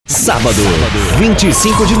sábado,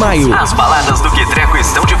 25 de maio. As baladas do Kitreko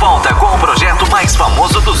estão de volta com o projeto mais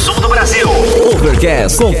famoso do sul do Brasil.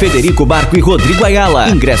 Overcast com Federico Barco e Rodrigo Ayala.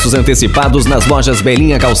 Ingressos antecipados nas lojas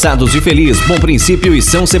Belinha Calçados de Feliz, Bom Princípio e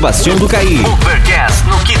São Sebastião do Caí. Overcast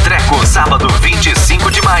no Kitreko, sábado 25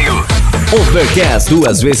 de maio. Overcast,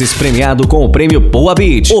 2 vezes premiado com o prêmio Poa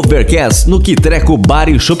Beach. Overcast no Kitreko Bar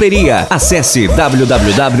e Choperia. Acesse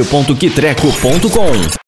www.kitreko.com.